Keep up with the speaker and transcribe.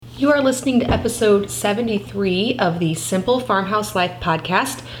You are listening to episode 73 of the Simple Farmhouse Life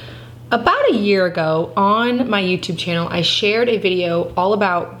podcast. About a year ago on my YouTube channel, I shared a video all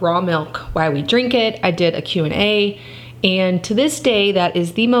about raw milk, why we drink it. I did a Q&A, and to this day, that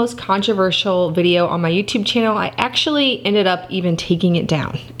is the most controversial video on my YouTube channel. I actually ended up even taking it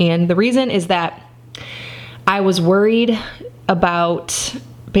down. And the reason is that I was worried about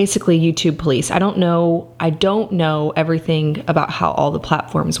basically YouTube police. I don't know everything about how all the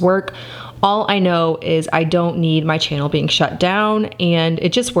platforms work. All I know is I don't need my channel being shut down, and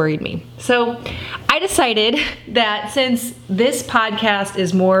it just worried me. So I decided that since this podcast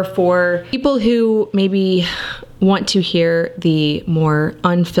is more for people who maybe want to hear the more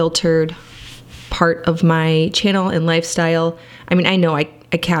unfiltered part of my channel and lifestyle. I mean, I know I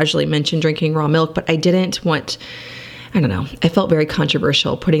casually mentioned drinking raw milk, but I didn't want, I felt very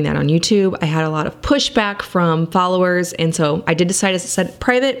controversial putting that on YouTube. I had a lot of pushback from followers, and so I did decide to set it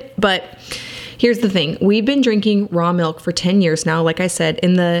private. But here's the thing. We've been drinking raw milk for 10 years now. Like I said,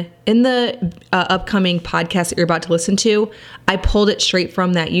 in the upcoming podcast that you're about to listen to, I pulled it straight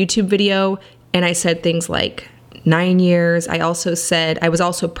from that YouTube video, and I said things like 9 years. I also said I was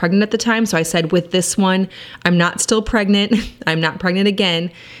also pregnant at the time. So I said with this one, I'm not still pregnant. I'm not pregnant again.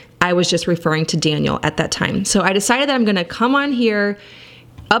 I was just referring to Daniel at that time. So I decided that I'm going to come on here,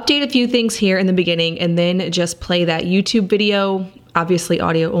 update a few things here in the beginning, and then just play that YouTube video, obviously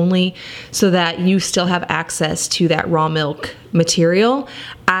audio only, so that you still have access to that raw milk material.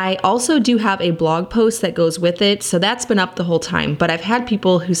 I also do have a blog post that goes with it, so that's been up the whole time. But I've had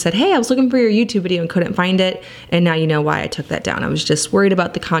people who said, hey, I was looking for your YouTube video and couldn't find it, and now you know why I took that down. I was just worried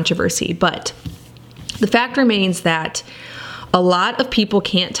about the controversy. But the fact remains that a lot of people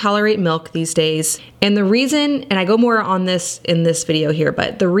can't tolerate milk these days. And the reason, and I go more on this in this video here,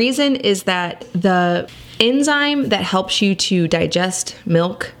 but the reason is that the enzyme that helps you to digest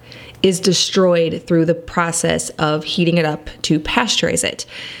milk is destroyed through the process of heating it up to pasteurize it.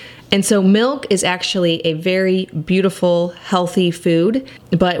 And so milk is actually a very beautiful, healthy food,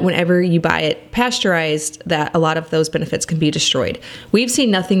 but whenever you buy it pasteurized, that a lot of those benefits can be destroyed. We've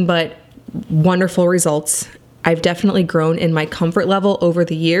seen nothing but wonderful results. I've definitely grown in my comfort level over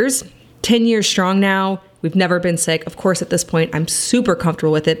the years. 10 years strong now. We've never been sick. Of course, at this point, I'm super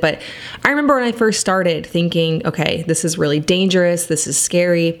comfortable with it. But I remember when I first started thinking, okay, this is really dangerous. This is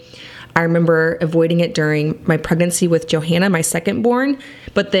scary. I remember avoiding it during my pregnancy with Johanna, my second born.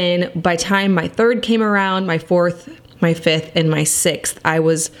 But then by the time my third came around, my fourth, my fifth, and my sixth, I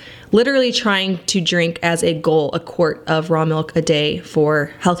was literally trying to drink as a goal a quart of raw milk a day for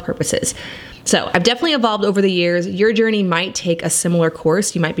health purposes. So I've definitely evolved over the years. Your journey might take a similar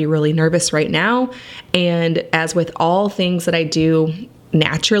course. You might be really nervous right now. And as with all things that I do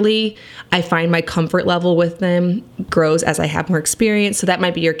naturally, I find my comfort level with them grows as I have more experience. So that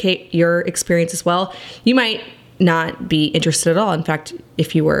might be your experience as well. You might not be interested at all. In fact,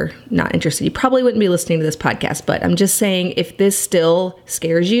 if you were not interested, you probably wouldn't be listening to this podcast. But I'm just saying, if this still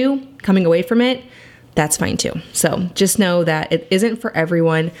scares you coming away from it, that's fine too. So just know that it isn't for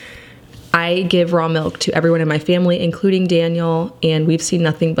everyone. I give raw milk to everyone in my family, including Daniel, and we've seen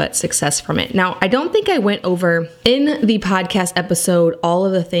nothing but success from it. Now, I don't think I went over in the podcast episode all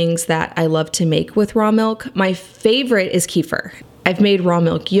of the things that I love to make with raw milk. My favorite is kefir. I've made raw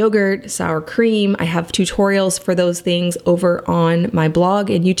milk yogurt, sour cream. I have tutorials for those things over on my blog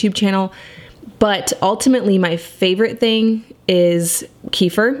and YouTube channel. But ultimately, my favorite thing is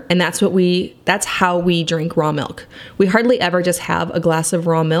kefir, and that's how we drink raw milk. We hardly ever just have a glass of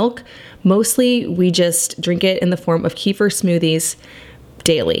raw milk. Mostly, we just drink it in the form of kefir smoothies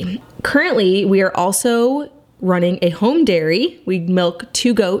daily. Currently, we are also running a home dairy. We milk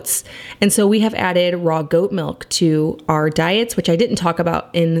 2 goats, and so we have added raw goat milk to our diets, which I didn't talk about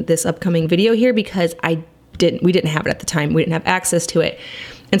in this upcoming video here because we didn't have it at the time. We didn't have access to it.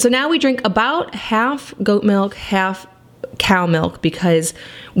 And so now we drink about half goat milk, half cow milk, because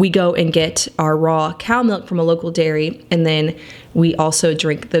we go and get our raw cow milk from a local dairy, and then we also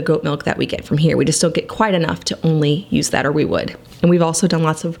drink the goat milk that we get from here. We just don't get quite enough to only use that, or we would. And we've also done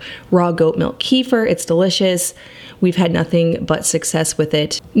lots of raw goat milk kefir. It's delicious. We've had nothing but success with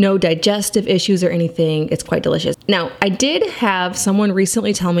it. No digestive issues or anything. It's quite delicious. Now, I did have someone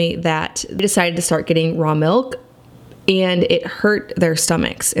recently tell me that they decided to start getting raw milk and it hurt their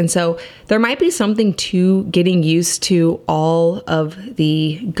stomachs. And so there might be something to getting used to all of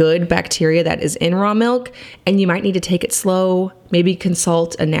the good bacteria that is in raw milk, and you might need to take it slow, maybe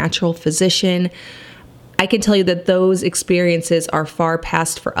consult a natural physician. I can tell you that those experiences are far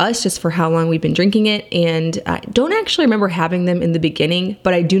past for us, just for how long we've been drinking it. And I don't actually remember having them in the beginning,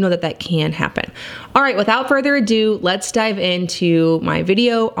 but I do know that that can happen. All right, without further ado, let's dive into my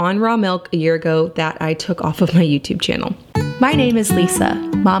video on raw milk a year ago that I took off of my YouTube channel. My name is Lisa,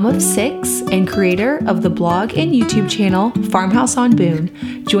 mom of 6 and creator of the blog and YouTube channel Farmhouse on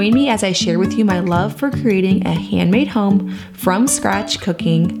Boone. Join me as I share with you my love for creating a handmade home from scratch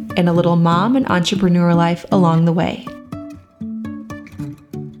cooking and a little mom and entrepreneur life along the way.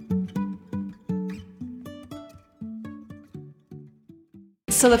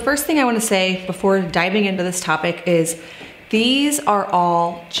 So the first thing I want to say before diving into this topic is these are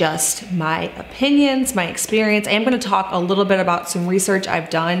all just my opinions, my experience. I am going to talk a little bit about some research I've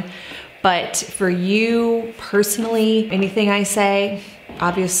done, but for you personally, anything I say,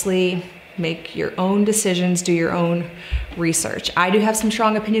 obviously make your own decisions, do your own research. I do have some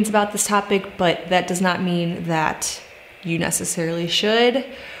strong opinions about this topic, but that does not mean that you necessarily should,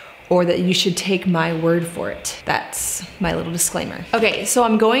 or that you should take my word for it. That's my little disclaimer. Okay, so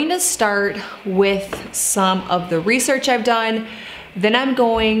I'm going to start with some of the research I've done, then I'm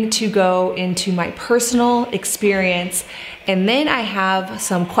going to go into my personal experience, and then I have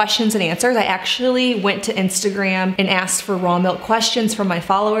some questions and answers. I actually went to Instagram and asked for raw milk questions from my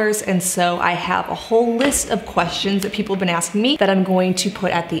followers, and so I have a whole list of questions that people have been asking me that I'm going to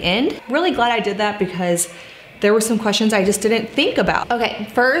put at the end. Really glad I did that because there were some questions I just didn't think about. Okay,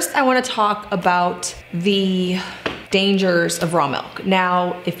 first I wanna talk about the dangers of raw milk.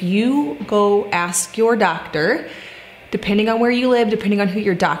 Now, if you go ask your doctor, depending on where you live, depending on who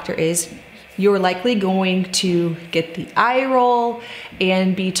your doctor is, you're likely going to get the eye roll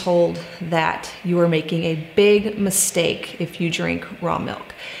and be told that you are making a big mistake if you drink raw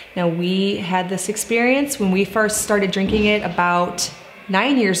milk. Now, we had this experience when we first started drinking it about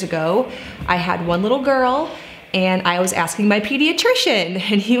 9 years ago. I had one little girl and I was asking my pediatrician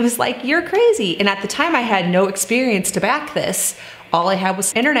and he was like, "You're crazy." And at the time I had no experience to back this. All I had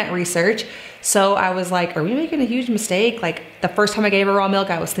was internet research. So I was like, are we making a huge mistake? Like the first time I gave her raw milk,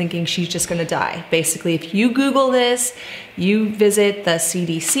 I was thinking she's just gonna die. Basically, if you Google this, you visit the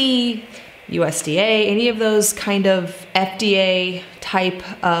CDC, USDA, any of those kind of FDA type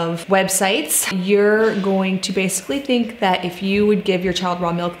of websites, you're going to basically think that if you would give your child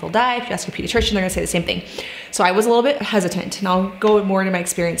raw milk, they'll die. If you ask your pediatrician, they're gonna say the same thing. So I was a little bit hesitant, and I'll go more into my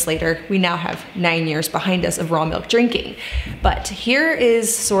experience later. We now have 9 years behind us of raw milk drinking. But here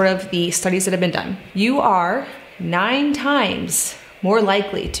is sort of the studies that have been done. You are 9 times more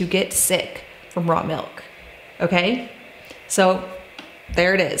likely to get sick from raw milk, okay? So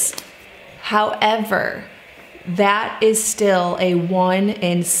there it is. However, that is still a 1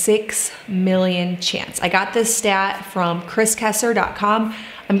 in 6 million chance. I got this stat from chriskesser.com.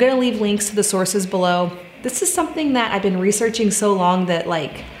 I'm gonna leave links to the sources below. This is something that I've been researching so long that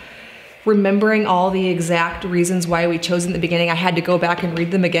like remembering all the exact reasons why we chose in the beginning, I had to go back and read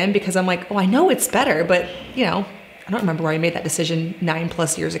them again because I'm like, oh, I know it's better, but you know, I don't remember why I made that decision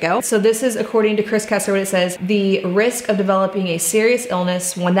 9+ years ago. So this is according to Chris Kesser, what it says: the risk of developing a serious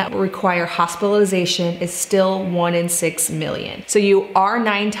illness, one that will require hospitalization, is still 1 in 6 million. So you are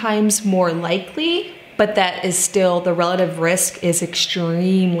 9 times more likely, but that is still, the relative risk is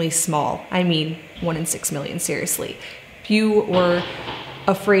extremely small. I mean, 1 in 6 million, seriously. If you were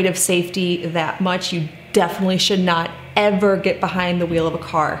afraid of safety that much, you definitely should not ever get behind the wheel of a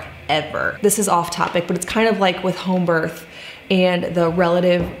car. Ever. This is off topic, but it's kind of like with home birth and the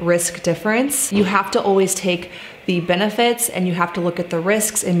relative risk difference. You have to always take the benefits and you have to look at the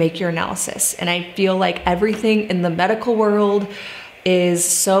risks and make your analysis. And I feel like everything in the medical world is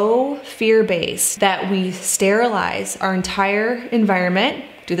so fear-based that we sterilize our entire environment.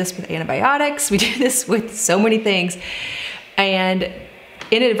 Do this with antibiotics, we do this with so many things, and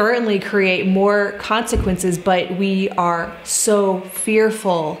inadvertently create more consequences, but we are so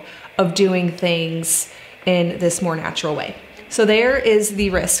fearful of doing things in this more natural way. So there is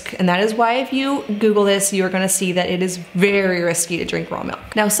the risk, and that is why if you Google this, you are gonna see that it is very risky to drink raw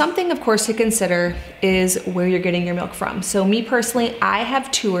milk. Now, something of course to consider is where you're getting your milk from. So me personally, I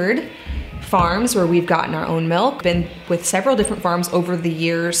have toured farms where we've gotten our own milk, been with several different farms over the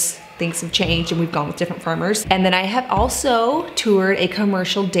years. Things have changed and we've gone with different farmers. And then I have also toured a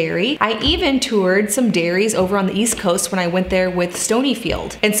commercial dairy. I even toured some dairies over on the East Coast when I went there with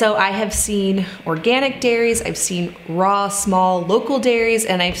Stonyfield. And so I have seen organic dairies, I've seen raw, small, local dairies,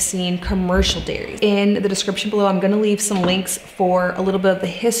 and I've seen commercial dairies. In the description below, I'm gonna leave some links for a little bit of the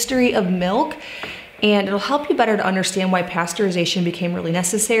history of milk, and it'll help you better to understand why pasteurization became really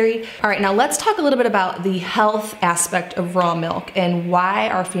necessary. All right, now let's talk a little bit about the health aspect of raw milk and why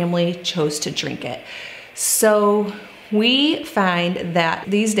our family chose to drink it. So we find that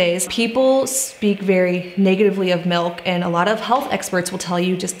these days people speak very negatively of milk, and a lot of health experts will tell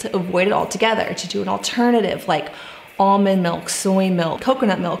you just to avoid it altogether, to do an alternative like almond milk, soy milk,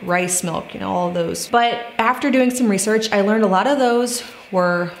 coconut milk, rice milk, all of those. But after doing some research, I learned a lot of those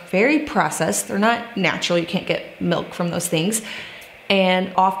were very processed. They're not natural. You can't get milk from those things.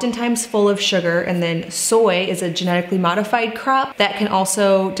 And oftentimes full of sugar. And then soy is a genetically modified crop that can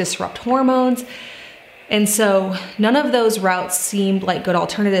also disrupt hormones. And so none of those routes seemed like good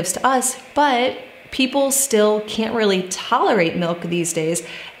alternatives to us, but people still can't really tolerate milk these days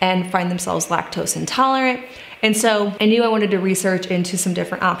and find themselves lactose intolerant. And so I knew I wanted to research into some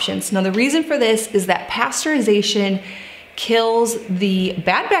different options. Now the reason for this is that pasteurization kills the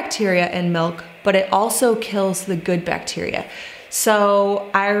bad bacteria in milk, but it also kills the good bacteria.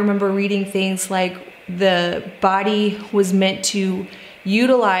 So I remember reading things like the body was meant to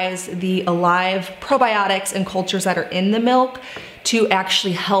utilize the alive probiotics and cultures that are in the milk to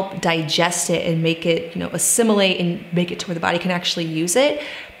actually help digest it and make it, assimilate and make it to where the body can actually use it.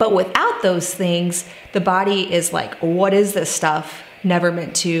 But without those things, the body is like, what is this stuff? Never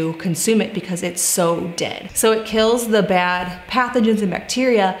meant to consume it because it's so dead. So it kills the bad pathogens and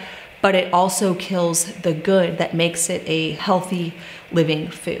bacteria, but it also kills the good that makes it a healthy living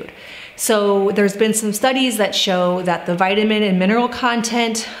food. So there's been some studies that show that the vitamin and mineral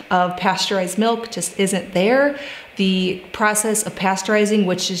content of pasteurized milk just isn't there. The process of pasteurizing,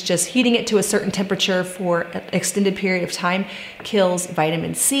 which is just heating it to a certain temperature for an extended period of time, kills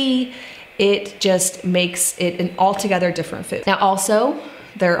vitamin C. It just makes it an altogether different food. Now also,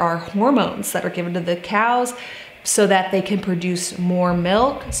 there are hormones that are given to the cows so that they can produce more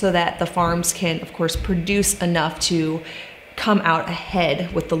milk, so that the farms can, of course, produce enough to come out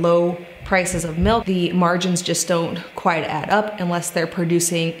ahead with the low prices of milk. The margins just don't quite add up unless they're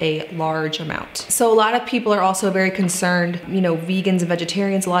producing a large amount. So a lot of people are also very concerned, vegans and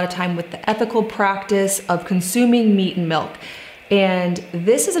vegetarians, a lot of time with the ethical practice of consuming meat and milk. And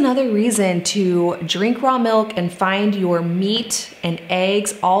this is another reason to drink raw milk and find your meat and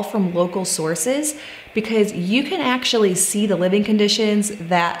eggs all from local sources, because you can actually see the living conditions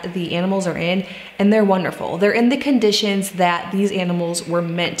that the animals are in, and they're wonderful. They're in the conditions that these animals were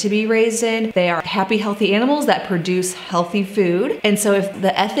meant to be raised in. They are happy, healthy animals that produce healthy food. And so if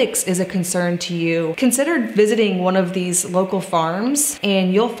the ethics is a concern to you, consider visiting one of these local farms,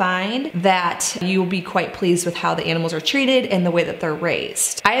 and you'll find that you'll be quite pleased with how the animals are treated and the way that they're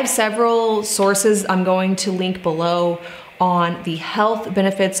raised. I have several sources I'm going to link below on the health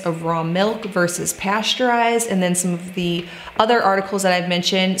benefits of raw milk versus pasteurized, and then some of the other articles that I've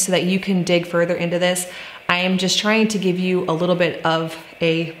mentioned so that you can dig further into this. I am just trying to give you a little bit of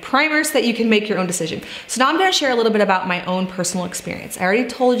a primer so that you can make your own decision. So now I'm gonna share a little bit about my own personal experience. I already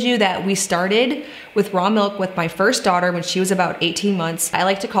told you that we started with raw milk with my first daughter when she was about 18 months. I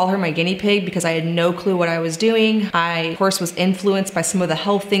like to call her my guinea pig because I had no clue what I was doing. I, of course, was influenced by some of the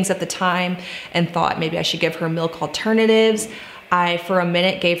health things at the time and thought maybe I should give her milk alternatives. I, for a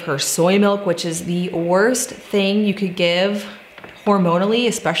minute, gave her soy milk, which is the worst thing you could give hormonally,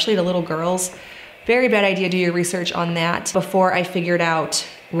 especially to little girls. Very bad idea, do your research on that before I figured out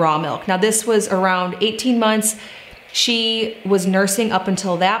raw milk. Now this was around 18 months. She was nursing up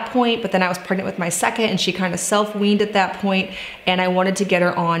until that point, but then I was pregnant with my second and she kind of self-weaned at that point, and I wanted to get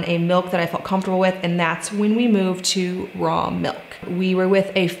her on a milk that I felt comfortable with, and that's when we moved to raw milk. We were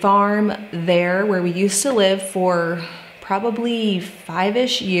with a farm there where we used to live for probably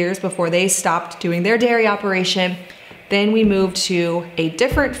 5-ish years before they stopped doing their dairy operation. Then we moved to a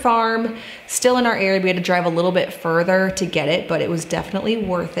different farm, still in our area. We had to drive a little bit further to get it, but it was definitely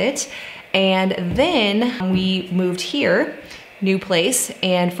worth it. And then we moved here, new place,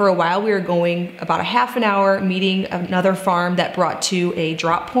 and for a while we were going about a half an hour, meeting another farm that brought to a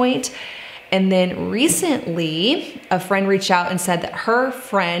drop point. And then recently, a friend reached out and said that her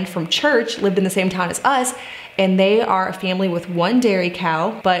friend from church lived in the same town as us, and they are a family with one dairy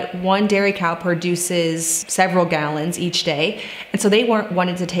cow, but one dairy cow produces several gallons each day. And so they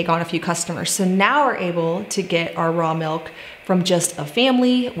wanted to take on a few customers. So now we're able to get our raw milk from just a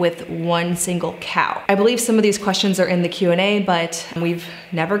family with one single cow. I believe some of these questions are in the Q&A, but we've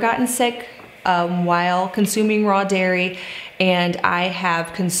never gotten sick while consuming raw dairy, and I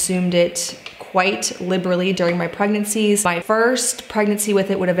have consumed it quite liberally during my pregnancies. My first pregnancy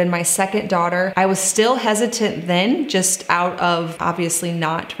with it would have been my second daughter. I was still hesitant then, just out of obviously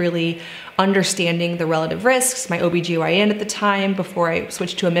not really understanding the relative risks. My OBGYN at the time, before I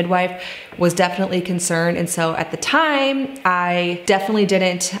switched to a midwife, was definitely concerned. And so at the time, I definitely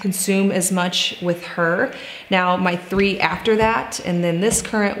didn't consume as much with her. Now my 3 after that, and then this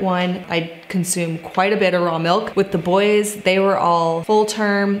current one, I consume quite a bit of raw milk. With the boys, they were all full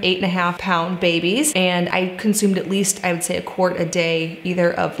term, 8.5 pound babies. And I consumed at least, I would say, a quart a day,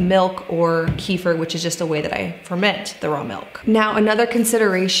 either of milk or kefir, which is just a way that I ferment the raw milk. Now, another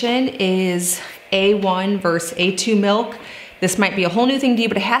consideration is A1 versus A2 milk. This might be a whole new thing to you,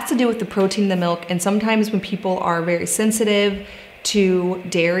 but it has to do with the protein in the milk. And sometimes when people are very sensitive to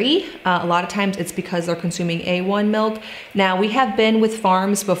dairy, a lot of times it's because they're consuming A1 milk. Now, we have been with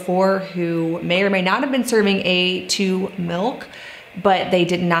farms before who may or may not have been serving A2 milk, but they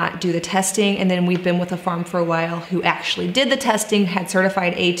did not do the testing. And then we've been with a farm for a while who actually did the testing, had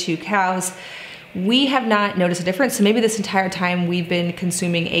certified A2 cows. We have not noticed a difference. So maybe this entire time we've been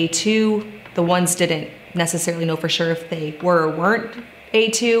consuming A2. The ones didn't necessarily know for sure if they were or weren't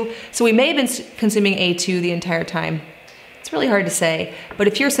A2. So we may have been consuming A2 the entire time. It's really hard to say, but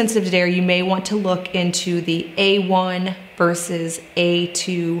if you're sensitive to dairy, you may want to look into the A1 versus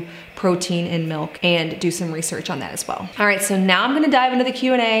A2 protein in milk and do some research on that as well. All right, so now I'm gonna dive into the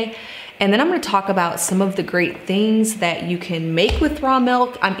Q&A, and then I'm gonna talk about some of the great things that you can make with raw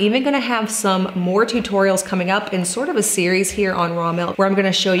milk. I'm even gonna have some more tutorials coming up in sort of a series here on raw milk, where I'm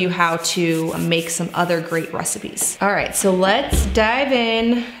gonna show you how to make some other great recipes. All right, so let's dive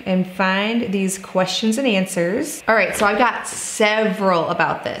in and find these questions and answers. All right, so I've got several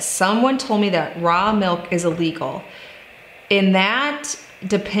about this. Someone told me that raw milk is illegal, and that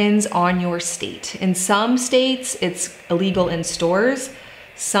depends on your state. In some states, it's illegal in stores.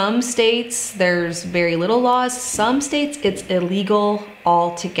 Some states, there's very little laws. Some states, it's illegal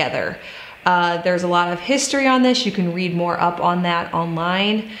altogether. There's a lot of history on this. You can read more up on that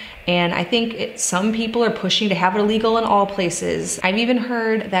online. And I think some people are pushing to have it illegal in all places. I've even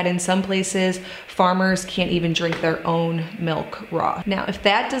heard that in some places, farmers can't even drink their own milk raw. Now, if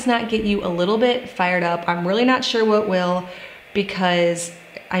that does not get you a little bit fired up, I'm really not sure what will, because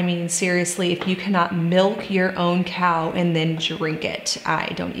I mean, seriously, if you cannot milk your own cow and then drink it, I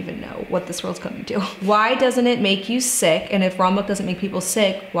don't even know what this world's coming to. Why doesn't it make you sick? And if raw milk doesn't make people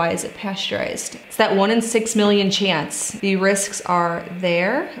sick, why is it pasteurized? It's that 1 in 6 million chance. The risks are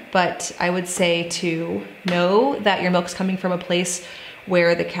there, but I would say to know that your milk's coming from a place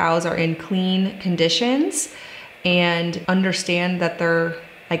where the cows are in clean conditions, and understand that there,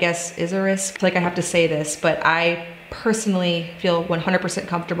 I guess, is a risk. Like, I have to say this, but I personally feel 100%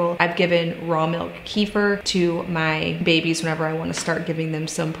 comfortable. I've given raw milk kefir to my babies whenever I want to start giving them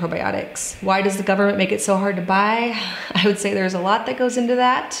some probiotics. Why does the government make it so hard to buy? I would say there's a lot that goes into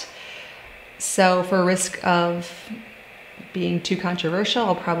that. So for risk of being too controversial,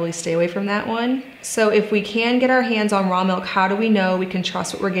 I'll probably stay away from that one. So if we can get our hands on raw milk, how do we know we can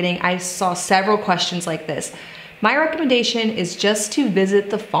trust what we're getting? I saw several questions like this. My recommendation is just to visit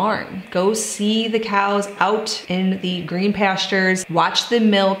the farm. Go see the cows out in the green pastures, watch the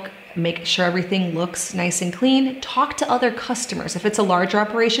milk, make sure everything looks nice and clean. Talk to other customers if it's a larger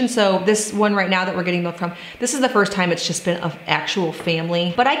operation. So this one right now that we're getting milk from, this is the first time it's just been an actual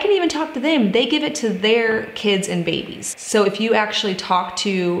family, but I can even talk to them. They give it to their kids and babies. So if you actually talk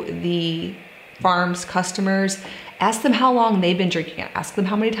to the farm's customers, ask them how long they've been drinking it. Ask them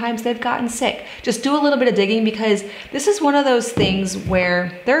how many times they've gotten sick. Just do a little bit of digging, because this is one of those things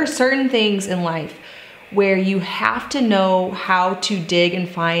where there are certain things in life where you have to know how to dig and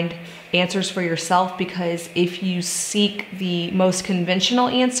find answers for yourself, because if you seek the most conventional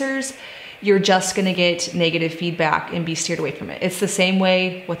answers, you're just gonna get negative feedback and be steered away from it. It's the same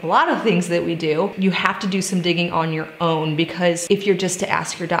way with a lot of things that we do. You have to do some digging on your own, because if you're just to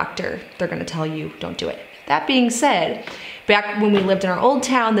ask your doctor, they're gonna tell you don't do it. That being said, back when we lived in our old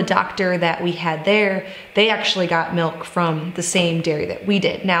town, the doctor that we had there, they actually got milk from the same dairy that we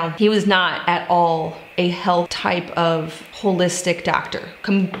did. Now, he was not at all a health type of holistic doctor,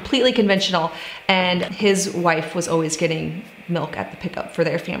 completely conventional, and his wife was always getting milk at the pickup for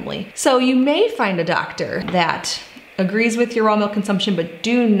their family. So you may find a doctor that agrees with your raw milk consumption, but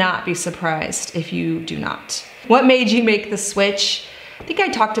do not be surprised if you do not. What made you make the switch? I think I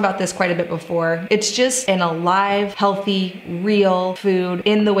talked about this quite a bit before. It's just an alive, healthy, real food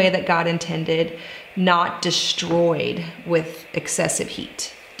in the way that God intended, not destroyed with excessive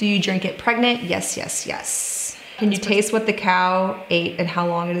heat. Do you drink it pregnant? Yes, yes, yes. Can you taste what the cow ate and how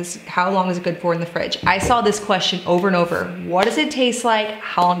long is it good for in the fridge? I saw this question over and over. What does it taste like?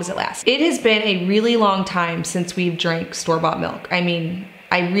 How long does it last? It has been a really long time since we've drank store-bought milk. I mean,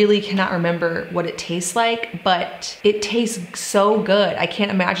 I really cannot remember what it tastes like, but it tastes so good. I can't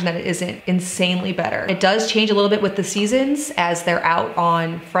imagine that it isn't insanely better. It does change a little bit with the seasons as they're out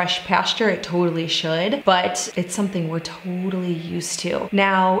on fresh pasture. It totally should, but it's something we're totally used to.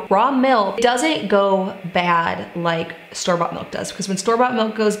 Now, raw milk doesn't go bad like store-bought milk does, because when store-bought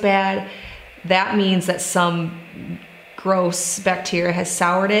milk goes bad, that means that some gross bacteria has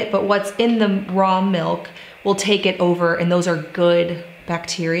soured it, but what's in the raw milk will take it over, and those are good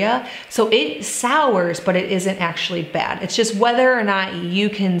bacteria. So it sours, but it isn't actually bad. It's just whether or not you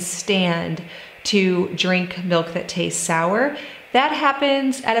can stand to drink milk that tastes sour. That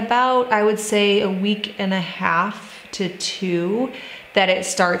happens at about, I would say, a week and a half to 2 that it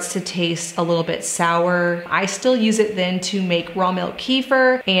starts to taste a little bit sour. I still use it then to make raw milk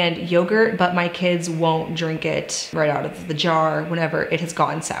kefir and yogurt, but my kids won't drink it right out of the jar whenever it has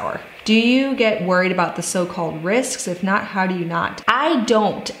gone sour. Do you get worried about the so-called risks? If not, how do you not? I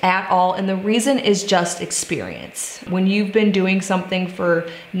don't at all, and the reason is just experience. When you've been doing something for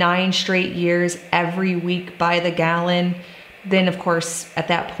 9 straight years, every week by the gallon, then of course, at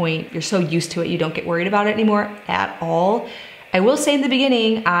that point, you're so used to it, you don't get worried about it anymore at all. I will say in the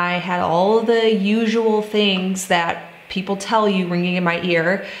beginning, I had all the usual things that people tell you ringing in my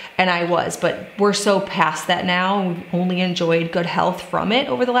ear, and I was, but we're so past that now. We've only enjoyed good health from it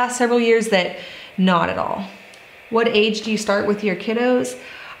over the last several years that not at all. What age do you start with your kiddos?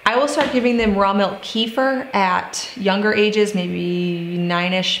 I will start giving them raw milk kefir at younger ages, maybe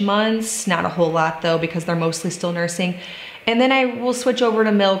 9-ish months. Not a whole lot though, because they're mostly still nursing. And then I will switch over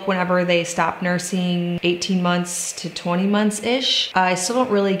to milk whenever they stop nursing, 18 months to 20 months-ish. I still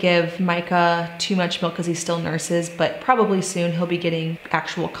don't really give Micah too much milk because he still nurses, but probably soon he'll be getting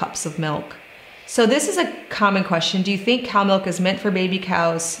actual cups of milk. So this is a common question. Do you think cow milk is meant for baby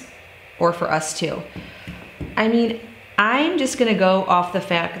cows or for us too? I mean, I'm just gonna go off the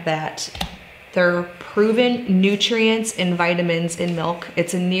fact that there are proven nutrients and vitamins in milk.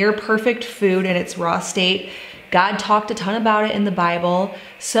 It's a near perfect food in its raw state. God talked a ton about it in the Bible,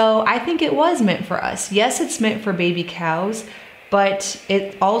 so I think it was meant for us. Yes, it's meant for baby cows, but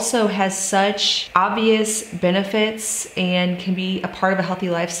it also has such obvious benefits and can be a part of a healthy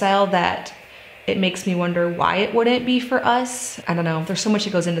lifestyle that it makes me wonder why it wouldn't be for us. I don't know, there's so much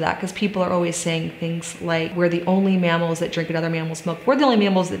that goes into that because people are always saying things like, we're the only mammals that drink another mammal's milk. We're the only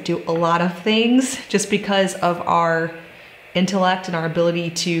mammals that do a lot of things just because of our intellect and our ability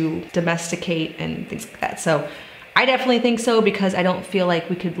to domesticate and things like that. So I definitely think so, because I don't feel like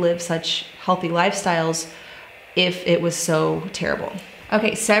we could live such healthy lifestyles if it was so terrible.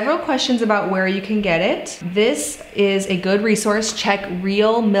 Okay, several questions about where you can get it. This is a good resource. Check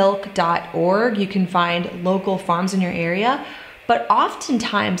realmilk.org. You can find local farms in your area, but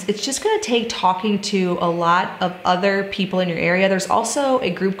oftentimes it's just gonna take talking to a lot of other people in your area. There's also a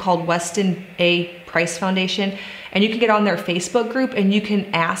group called Weston A. Price Foundation, and you can get on their Facebook group and you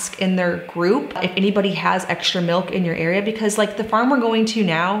can ask in their group if anybody has extra milk in your area, because like the farm we're going to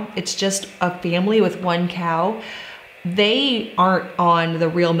now, it's just a family with 1 cow. They aren't on the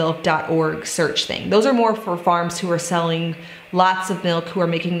realmilk.org search thing. Those are more for farms who are selling lots of milk, who are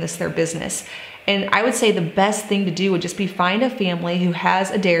making this their business. And I would say the best thing to do would just be find a family who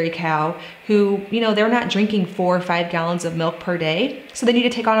has a dairy cow who, you know, they're not drinking 4 or 5 gallons of milk per day, so they need to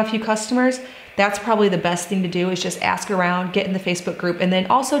take on a few customers. That's probably the best thing to do, is just ask around, get in the Facebook group, and then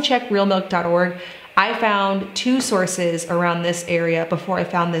also check realmilk.org. I found 2 sources around this area before I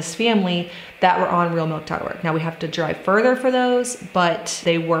found this family that were on realmilk.org. Now we have to drive further for those, but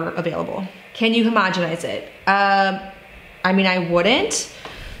they were available. Can you homogenize it? I mean, I wouldn't.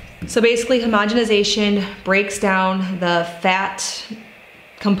 So basically, homogenization breaks down the fat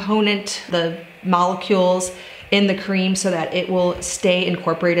component, the molecules in the cream, so that it will stay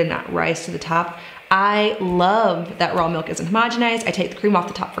incorporated and not rise to the top. I love that raw milk isn't homogenized. I take the cream off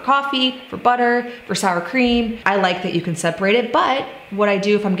the top for coffee, for butter, for sour cream. I like that you can separate it, but what I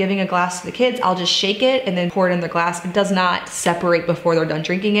do if I'm giving a glass to the kids, I'll just shake it and then pour it in their glass. It does not separate before they're done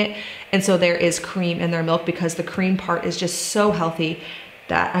drinking it. And so there is cream in their milk, because the cream part is just so healthy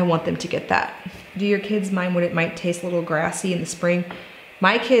that I want them to get that. Do your kids mind when it might taste a little grassy in the spring?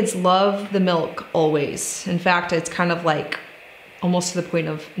 My kids love the milk always. In fact, it's kind of like almost to the point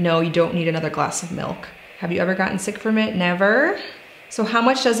of, no, you don't need another glass of milk. Have you ever gotten sick from it? Never. So how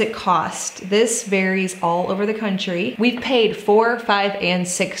much does it cost? This varies all over the country. We've paid $4, $5, and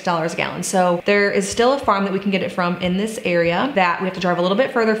 $6 a gallon. So there is still a farm that we can get it from in this area that we have to drive a little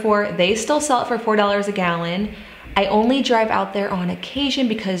bit further for. They still sell it for $4 a gallon. I only drive out there on occasion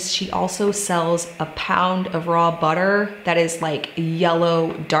because she also sells a pound of raw butter that is like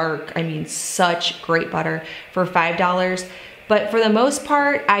yellow dark. I mean, such great butter for $5. But for the most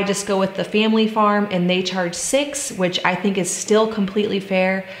part, I just go with the family farm and they charge $6, which I think is still completely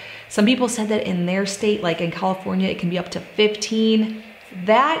fair. Some people said that in their state, like in California, it can be up to $15.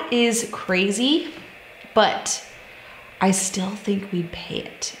 That is crazy, but I still think we'd pay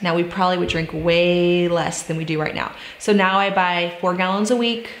it. Now, we probably would drink way less than we do right now. So now I buy 4 gallons a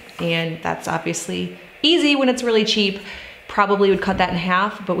week, and that's obviously easy when it's really cheap. Probably would cut that in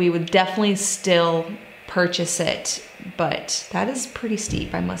half, but we would definitely still purchase it. But that is pretty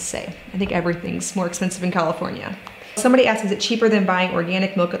steep, I must say. I think everything's more expensive in California. Somebody asked, is it cheaper than buying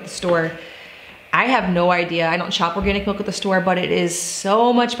organic milk at the store? I have no idea. I don't shop organic milk at the store, but it is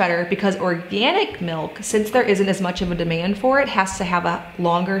so much better because organic milk, since there isn't as much of a demand for it, has to have a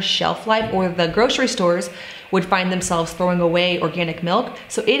longer shelf life, or the grocery stores would find themselves throwing away organic milk.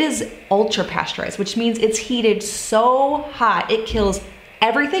 So it is ultra pasteurized, which means it's heated so hot, it kills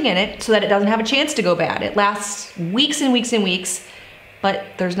everything in it so that it doesn't have a chance to go bad. It lasts weeks and weeks and weeks, but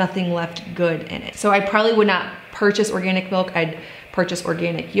there's nothing left good in it. So I probably would not purchase organic milk. I'd purchase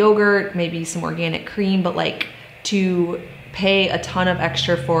organic yogurt, maybe some organic cream, but like to pay a ton of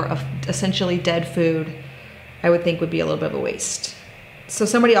extra for essentially dead food, I would think would be a little bit of a waste. So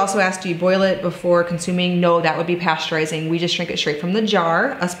somebody also asked, do you boil it before consuming? No, that would be pasteurizing. We just drink it straight from the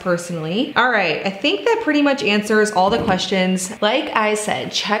jar, us personally. All right, I think that pretty much answers all the questions. Like I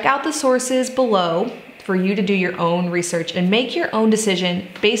said, check out the sources below for you to do your own research and make your own decision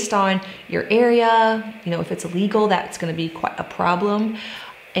based on your area. You know, if it's illegal, that's gonna be quite a problem,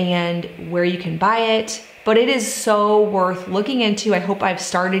 and where you can buy it. But it is so worth looking into. I hope I've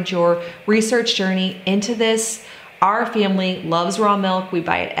started your research journey into this. Our family loves raw milk. We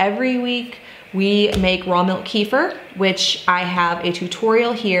buy it every week. We make raw milk kefir, which I have a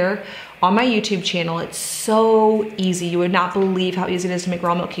tutorial here on my YouTube channel. It's so easy. You would not believe how easy it is to make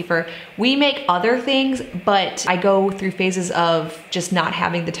raw milk kefir. We make other things, but I go through phases of just not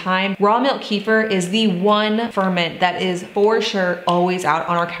having the time. Raw milk kefir is the one ferment that is for sure always out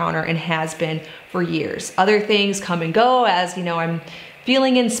on our counter and has been for years. Other things come and go as, you know, I'm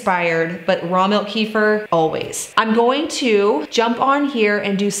feeling inspired, but raw milk kefir, always. I'm going to jump on here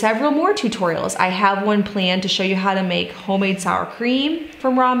and do several more tutorials. I have one planned to show you how to make homemade sour cream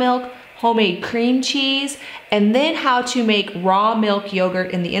from raw milk, homemade cream cheese, and then how to make raw milk yogurt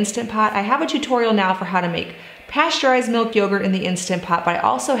in the Instant Pot. I have a tutorial now for how to make pasteurized milk yogurt in the Instant Pot, but I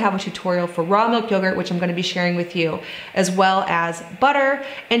also have a tutorial for raw milk yogurt, which I'm gonna be sharing with you, as well as butter,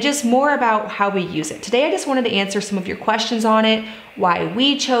 and just more about how we use it. Today, I just wanted to answer some of your questions on it, why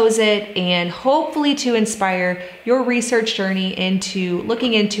we chose it, and hopefully to inspire your research journey into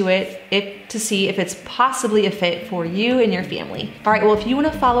looking into it to see if it's possibly a fit for you and your family. All right, well, if you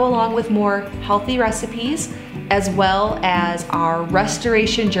wanna follow along with more healthy recipes, as well as our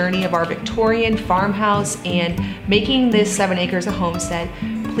restoration journey of our Victorian farmhouse and making this 7 acres a homestead,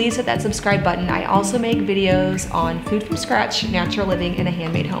 please hit that subscribe button. I also make videos on food from scratch, natural living in a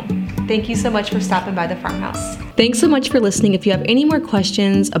handmade home. Thank you so much for stopping by the farmhouse. Thanks so much for listening. If you have any more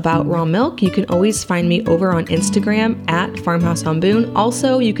questions about raw milk, you can always find me over on Instagram at Farmhouse Hamboon.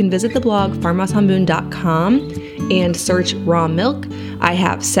 Also, you can visit the blog farmhousehamboon.com and search raw milk. I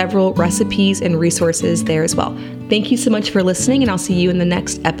have several recipes and resources there as well. Thank you so much for listening, and I'll see you in the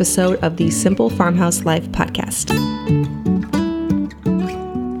next episode of the Simple Farmhouse Life podcast.